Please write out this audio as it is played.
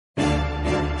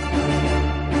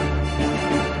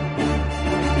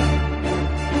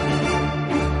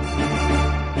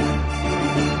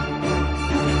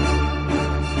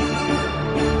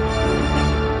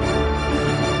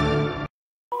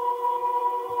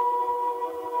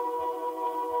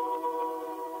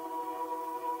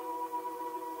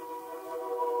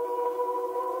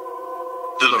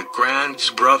LaGrand's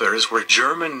brothers were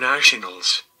German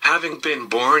nationals, having been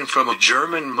born from a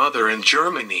German mother in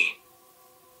Germany.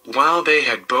 While they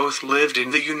had both lived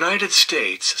in the United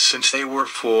States since they were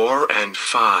 4 and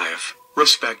 5,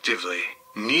 respectively,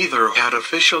 neither had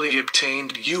officially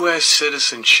obtained U.S.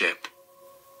 citizenship.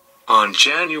 On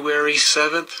January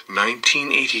 7,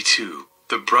 1982,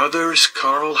 the brothers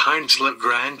Karl-Heinz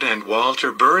LaGrand and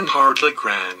Walter Bernhard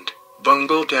LaGrand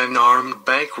bungled an armed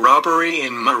bank robbery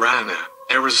in Marana,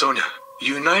 Arizona,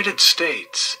 United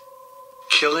States,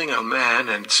 killing a man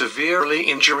and severely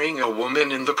injuring a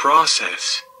woman in the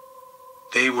process.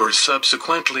 They were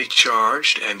subsequently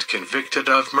charged and convicted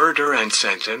of murder and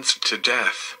sentenced to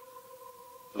death.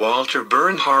 Walter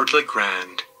Bernhard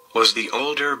LaGrand was the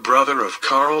older brother of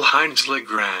Karl-Heinz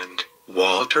LaGrand.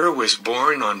 Walter was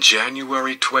born on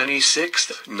January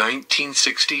 26,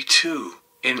 1962,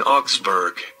 in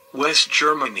Augsburg, West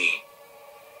Germany.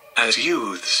 As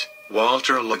youths,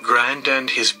 Walter LaGrand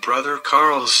and his brother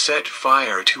Karl set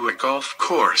fire to a golf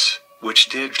course, which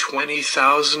did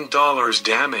 $20,000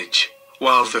 damage,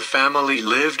 while the family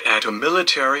lived at a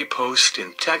military post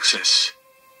in Texas.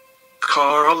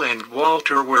 Karl and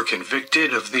Walter were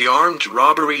convicted of the armed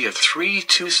robbery of 3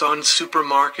 Tucson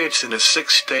supermarkets in a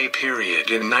 6-day period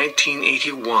in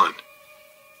 1981.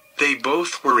 They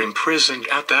both were imprisoned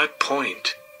at that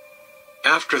point.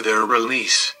 After their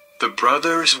release, the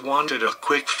brothers wanted a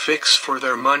quick fix for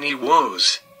their money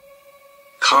woes.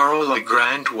 Karl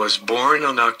LaGrand was born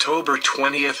on October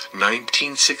 20,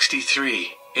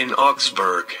 1963, in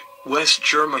Augsburg, West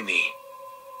Germany.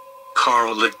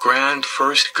 Karl LaGrand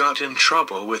first got in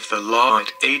trouble with the law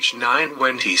at age 9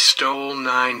 when he stole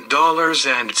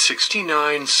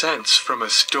 $9.69 from a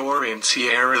store in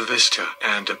Sierra Vista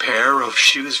and a pair of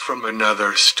shoes from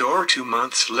another store 2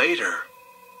 months later.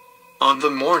 On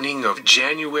the morning of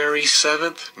January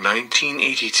 7,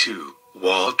 1982,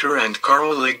 Walter and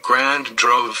Karl LaGrand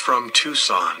drove from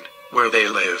Tucson, where they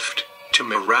lived, to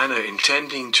Marana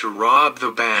intending to rob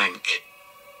the bank.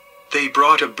 They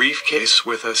brought a briefcase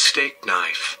with a steak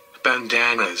knife,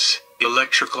 bandanas,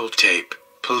 electrical tape,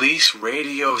 police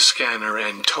radio scanner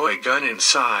and toy gun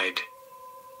inside.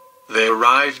 They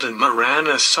arrived in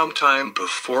Marana sometime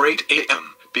before 8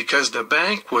 a.m. Because the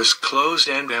bank was closed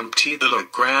and empty. The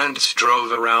LaGrands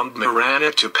drove around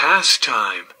Marana to pass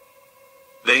time.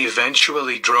 They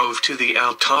eventually drove to the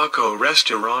El Taco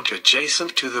restaurant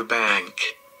adjacent to the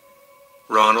bank.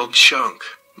 Ronald Shunk,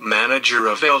 manager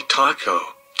of El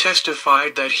Taco,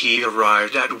 testified that he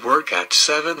arrived at work at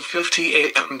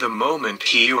 7:50 a.m. The moment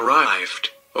he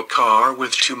arrived, a car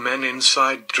with 2 men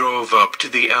inside drove up to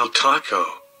the El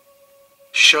Taco.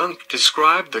 Shunk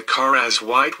described the car as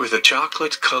white with a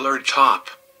chocolate-colored top.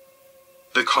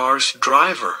 The car's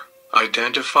driver,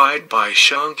 identified by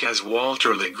Shunk as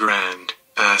Walter LaGrand,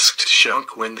 asked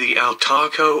Shunk when the El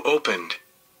Taco opened.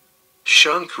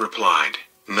 Shunk replied,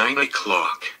 9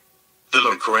 o'clock. The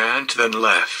LaGrand then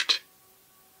left.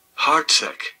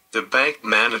 Hartsock, the bank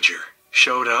manager,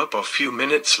 showed up a few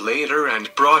minutes later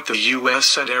and brought the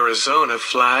U.S. and Arizona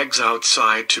flags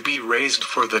outside to be raised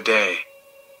for the day.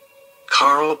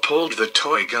 Karl pulled the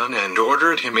toy gun and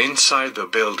ordered him inside the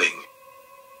building.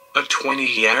 A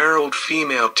 20-year-old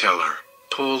female teller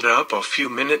pulled up a few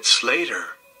minutes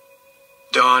later.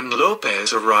 Dawn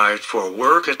Lopez arrived for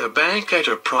work at the bank at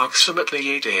approximately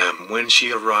 8 a.m. When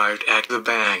she arrived at the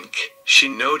bank, she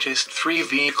noticed 3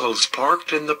 vehicles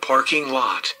parked in the parking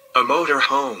lot, a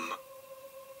motorhome,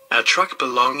 a truck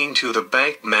belonging to the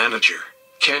bank manager,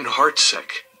 Ken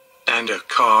Hartsock, and a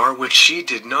car which she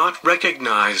did not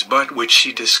recognize but which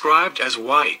she described as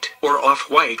white or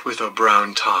off-white with a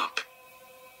brown top.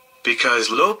 Because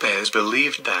Lopez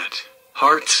believed that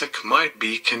Hartsock might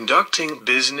be conducting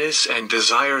business and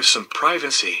desired some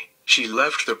privacy, she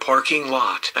left the parking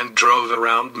lot and drove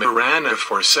around Marana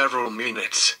for several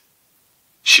minutes.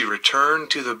 She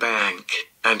returned to the bank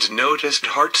and noticed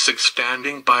Hartsock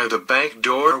standing by the bank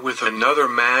door with another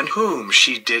man whom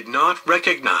she did not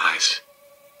recognize.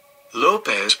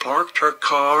 Lopez parked her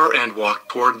car and walked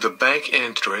toward the bank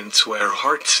entrance where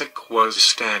Hartsock was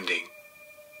standing.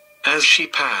 As she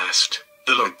passed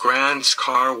the LaGrand's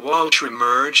car, Walter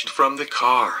emerged from the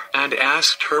car and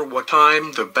asked her what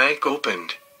time the bank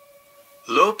opened.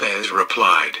 Lopez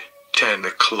replied, 10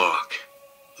 o'clock.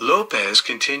 Lopez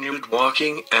continued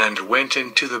walking and went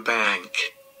into the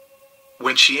bank.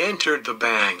 When she entered the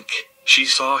bank, she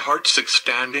saw Hartsock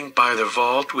standing by the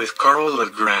vault with Karl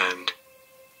LaGrand.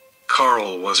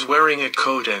 Karl was wearing a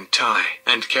coat and tie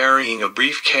and carrying a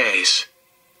briefcase.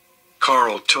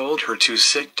 Karl told her to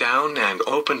sit down and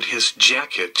opened his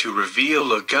jacket to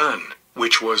reveal a gun,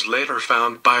 which was later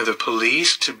found by the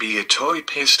police to be a toy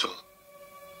pistol.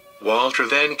 Walter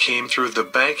then came through the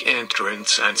bank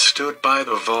entrance and stood by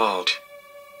the vault.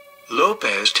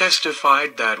 Lopez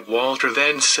testified that Walter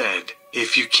then said,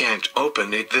 "If you can't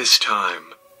open it this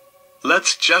time,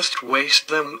 let's just waste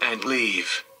them and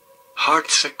leave."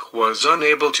 Hartsock was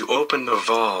unable to open the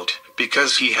vault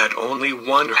because he had only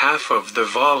one half of the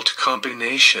vault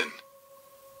combination.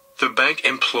 The bank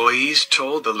employees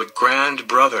told the LaGrand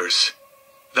brothers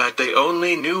that they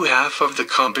only knew half of the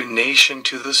combination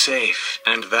to the safe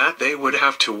and that they would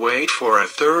have to wait for a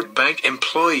third bank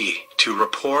employee to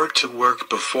report to work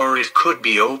before it could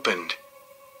be opened.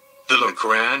 The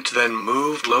LaGrand then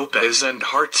moved Lopez and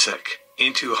Hartsock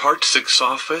into Hartsock's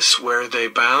office, where they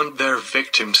bound their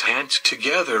victims' hands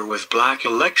together with black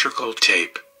electrical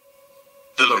tape.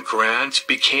 The LaGrands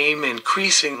became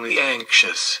increasingly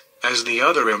anxious as the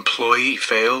other employee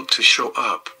failed to show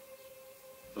up.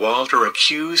 Walter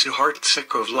accused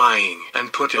Hartsock of lying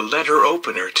and put a letter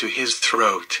opener to his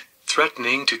throat,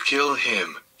 threatening to kill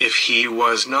him if he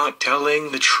was not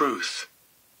telling the truth.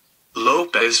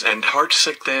 Lopez and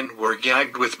Hartsock then were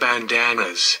gagged with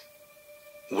bandanas.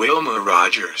 Wilma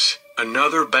Rogers,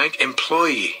 another bank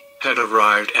employee, had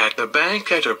arrived at the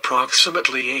bank at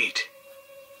approximately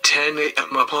 8:10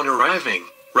 a.m. Upon arriving,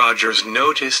 Rogers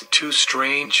noticed two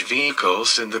strange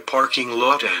vehicles in the parking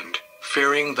lot and,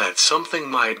 fearing that something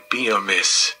might be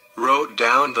amiss, wrote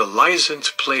down the license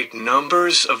plate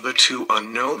numbers of the two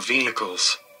unknown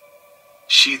vehicles.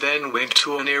 She then went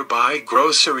to a nearby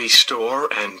grocery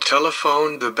store and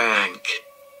telephoned the bank.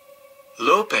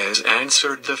 Lopez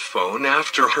answered the phone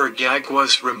after her gag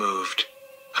was removed.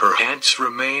 Her hands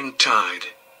remained tied.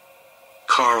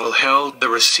 Karl held the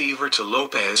receiver to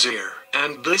Lopez's ear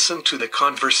and listened to the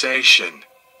conversation.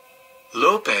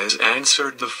 Lopez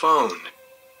answered the phone.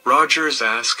 Rogers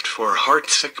asked for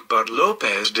Hartsock, but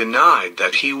Lopez denied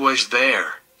that he was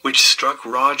there, which struck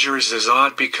Rogers as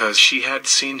odd because she had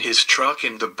seen his truck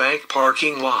in the bank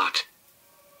parking lot.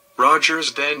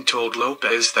 Rogers then told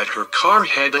Lopez that her car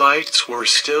headlights were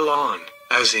still on,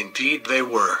 as indeed they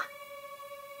were.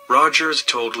 Rogers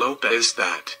told Lopez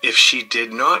that if she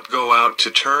did not go out to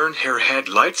turn her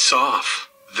headlights off,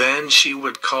 then she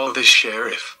would call the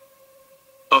sheriff.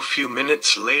 A few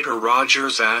minutes later,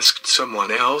 Rogers asked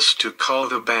someone else to call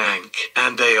the bank,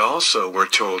 and they also were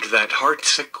told that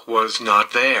Hartsock was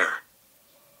not there.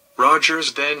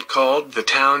 Rogers then called the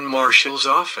town marshal's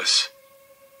office.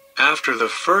 After the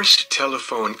first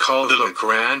telephone call, the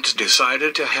LaGrands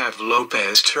decided to have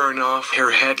Lopez turn off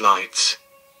her headlights.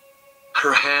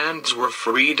 Her hands were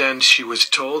freed and she was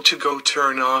told to go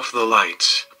turn off the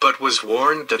lights, but was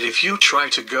warned that if you try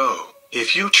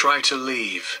to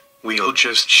leave, we'll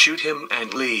just shoot him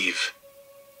and leave.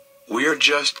 We're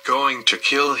just going to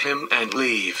kill him and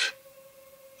leave.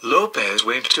 Lopez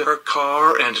went to her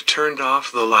car and turned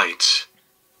off the lights.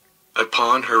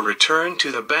 Upon her return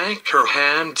to the bank, her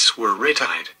hands were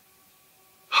retied.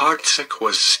 Hartsock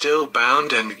was still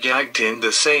bound and gagged in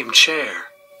the same chair.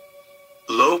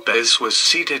 Lopez was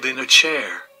seated in a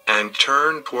chair and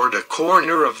turned toward a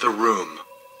corner of the room.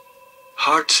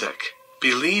 Hartsock,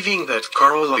 believing that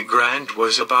Karl LaGrand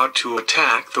was about to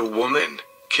attack the woman,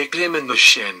 kicked him in the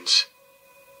shins.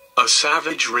 A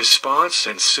savage response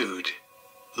ensued.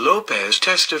 Lopez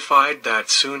testified that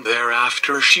soon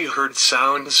thereafter she heard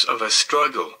sounds of a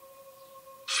struggle.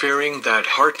 Fearing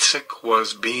that Hartsock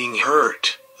was being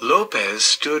hurt, Lopez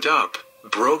stood up,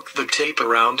 broke the tape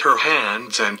around her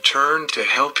hands and turned to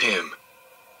help him.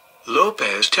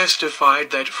 Lopez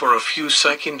testified that for a few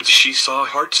seconds she saw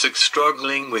Hartsock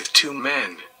struggling with two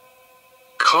men.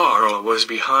 Karl was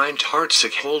behind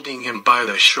Hartsock, holding him by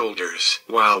the shoulders,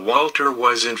 while Walter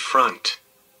was in front.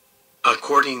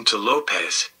 According to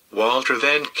Lopez, Walter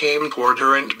then came toward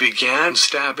her and began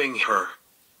stabbing her.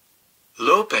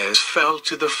 Lopez fell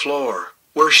to the floor,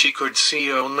 where she could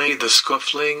see only the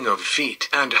scuffling of feet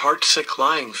and Hartsock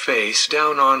lying face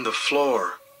down on the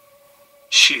floor.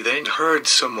 She then heard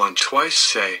someone twice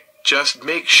say, "Just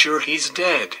make sure he's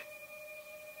dead."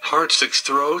 Hartsock's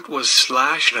throat was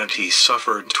slashed and he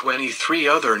suffered 23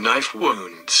 other knife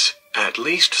wounds, at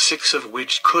least 6 of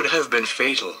which could have been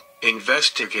fatal,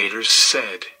 investigators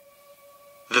said.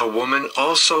 The woman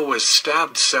also was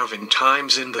stabbed 7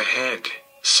 times in the head,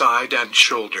 side and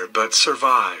shoulder but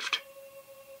survived.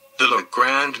 The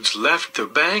LaGrands left the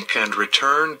bank and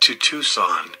returned to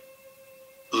Tucson.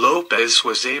 Lopez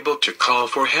was able to call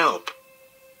for help.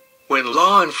 When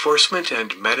law enforcement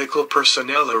and medical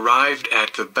personnel arrived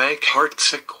at the bank,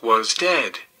 Hartsock was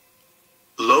dead.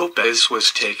 Lopez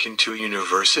was taken to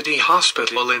University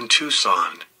Hospital in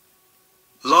Tucson.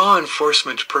 Law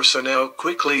enforcement personnel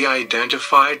quickly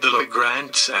identified the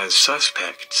LaGrands as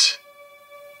suspects.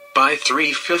 By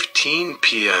 3:15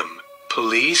 p.m.,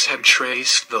 police had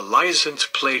traced the license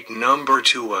plate number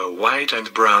to a white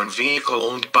and brown vehicle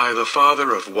owned by the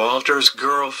father of Walter's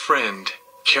girlfriend,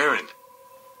 Karen.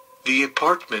 The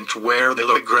apartment where the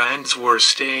LaGrands were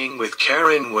staying with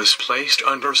Karen was placed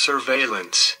under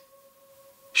surveillance.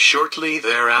 Shortly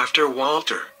thereafter,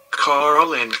 Walter,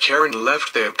 Karl and Karen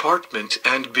left the apartment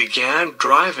and began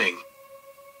driving.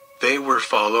 They were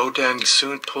followed and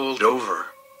soon pulled over.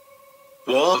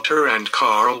 Walter and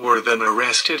Karl were then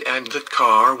arrested and the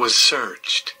car was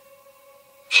searched.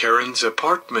 Karen's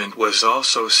apartment was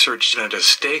also searched and a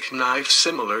steak knife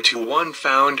similar to one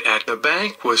found at the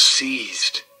bank was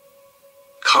seized.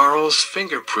 Karl's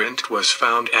fingerprint was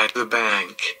found at the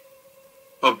bank.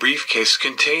 A briefcase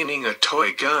containing a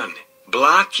toy gun,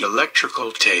 black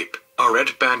electrical tape, a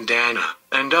red bandana,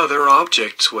 and other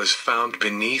objects was found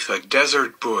beneath a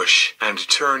desert bush and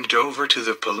turned over to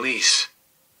the police.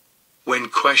 When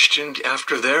questioned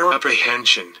after their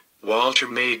apprehension, Walter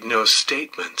made no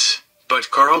statements, but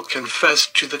Karl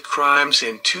confessed to the crimes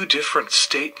in 2 different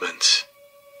statements.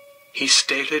 He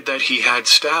stated that he had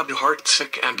stabbed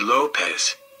Hartsock and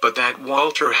Lopez, but that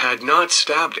Walter had not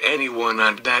stabbed anyone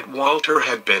and that Walter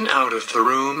had been out of the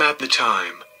room at the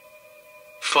time.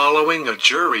 Following a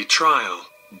jury trial,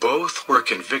 both were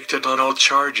convicted on all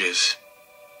charges.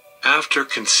 After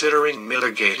considering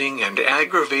mitigating and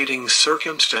aggravating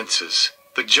circumstances,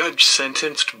 the judge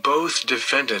sentenced both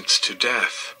defendants to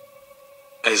death.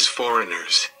 As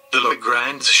foreigners, the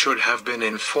LaGrands should have been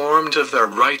informed of their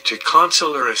right to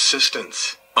consular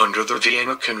assistance, under the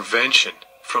Vienna Convention,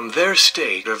 from their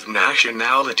state of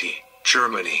nationality,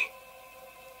 Germany.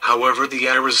 However, the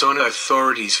Arizona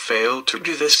authorities failed to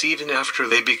do this even after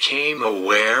they became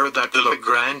aware that the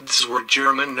LaGrands were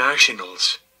German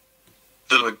nationals.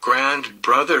 The LaGrand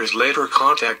brothers later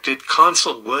contacted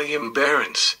Consul William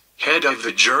Behrens, head of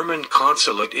the German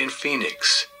consulate in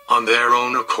Phoenix, on their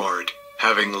own accord,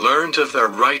 having learned of their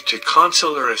right to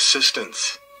consular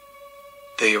assistance.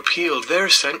 They appealed their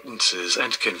sentences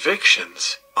and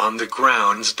convictions, on the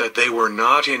grounds that they were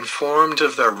not informed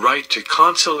of their right to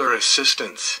consular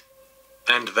assistance,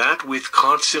 and that with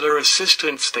consular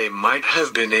assistance they might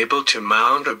have been able to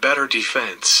mount a better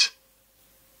defense.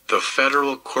 The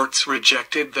federal courts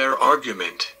rejected their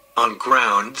argument, on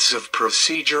grounds of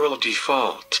procedural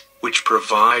default, which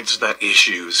provides that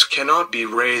issues cannot be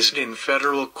raised in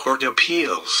federal court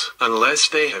appeals unless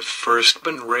they have first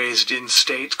been raised in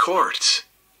state courts.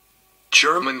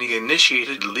 Germany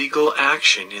initiated legal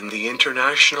action in the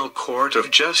International Court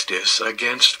of Justice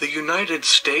against the United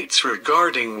States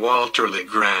regarding Walter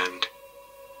LaGrand.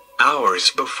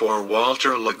 Hours before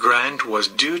Walter LaGrand was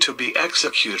due to be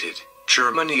executed,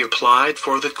 Germany applied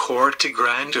for the court to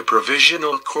grant a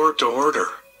provisional court order,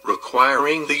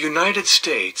 requiring the United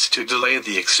States to delay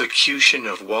the execution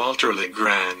of Walter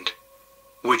LaGrand,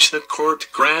 which the court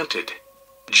granted.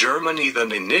 Germany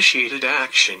then initiated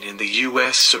action in the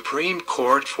U.S. Supreme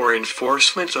Court for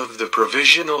enforcement of the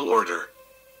provisional order.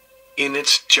 In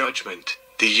its judgment,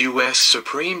 the U.S.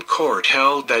 Supreme Court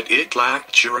held that it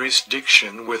lacked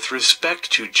jurisdiction with respect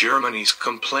to Germany's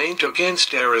complaint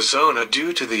against Arizona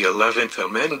due to the 11th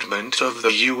Amendment of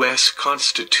the U.S.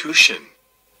 Constitution,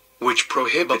 which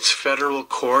prohibits federal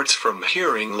courts from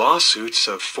hearing lawsuits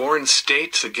of foreign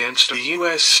states against a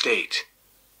U.S. state.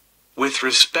 With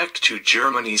respect to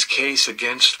Germany's case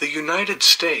against the United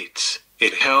States,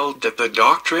 it held that the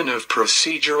doctrine of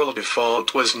procedural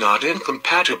default was not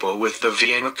incompatible with the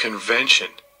Vienna Convention,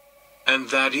 and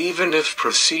that even if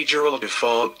procedural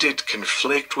default did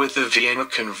conflict with the Vienna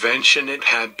Convention, it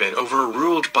had been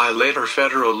overruled by later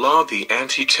federal law, the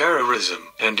Anti-Terrorism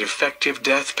and Effective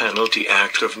Death Penalty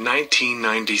Act of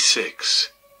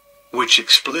 1996, which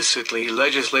explicitly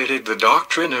legislated the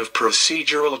doctrine of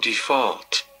procedural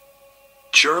default.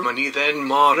 Germany then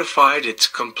modified its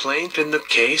complaint in the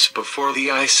case before the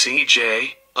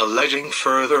ICJ, alleging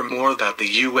furthermore that the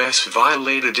U.S.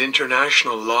 violated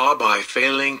international law by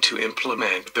failing to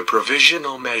implement the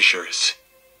provisional measures.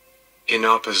 In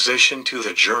opposition to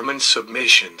the German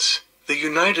submissions, the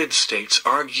United States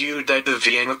argued that the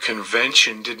Vienna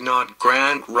Convention did not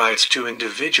grant rights to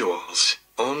individuals,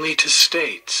 only to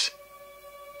states.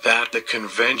 That the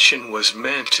convention was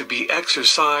meant to be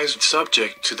exercised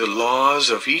subject to the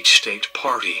laws of each state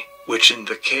party, which in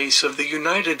the case of the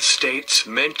United States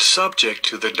meant subject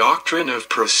to the doctrine of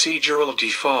procedural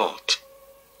default,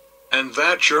 and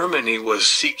that Germany was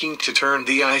seeking to turn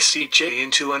the ICJ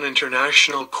into an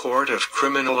international court of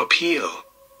criminal appeal.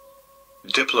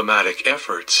 Diplomatic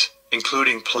efforts,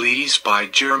 including pleas by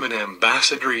German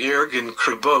Ambassador Jürgen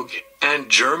Krabog and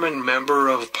German Member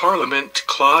of Parliament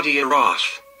Claudia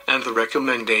Roth, and the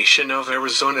recommendation of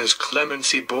Arizona's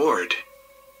Clemency Board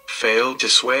failed to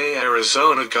sway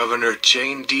Arizona Governor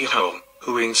Jane DeHoe,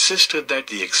 who insisted that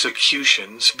the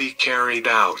executions be carried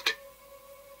out.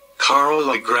 Karl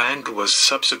LaGrand was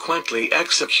subsequently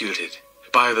executed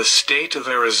by the state of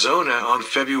Arizona on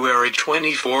February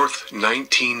 24,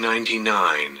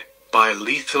 1999, by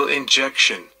lethal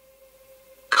injection.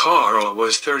 Karl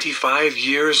was 35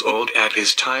 years old at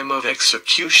his time of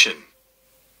execution.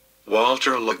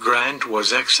 Walter LaGrand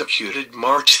was executed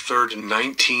March 3,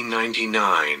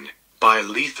 1999, by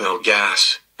lethal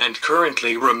gas, and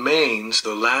currently remains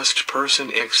the last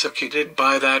person executed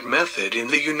by that method in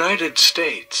the United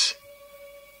States.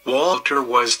 Walter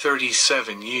was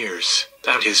 37 years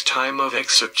at his time of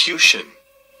execution.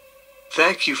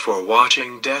 Thank you for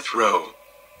watching Death Row.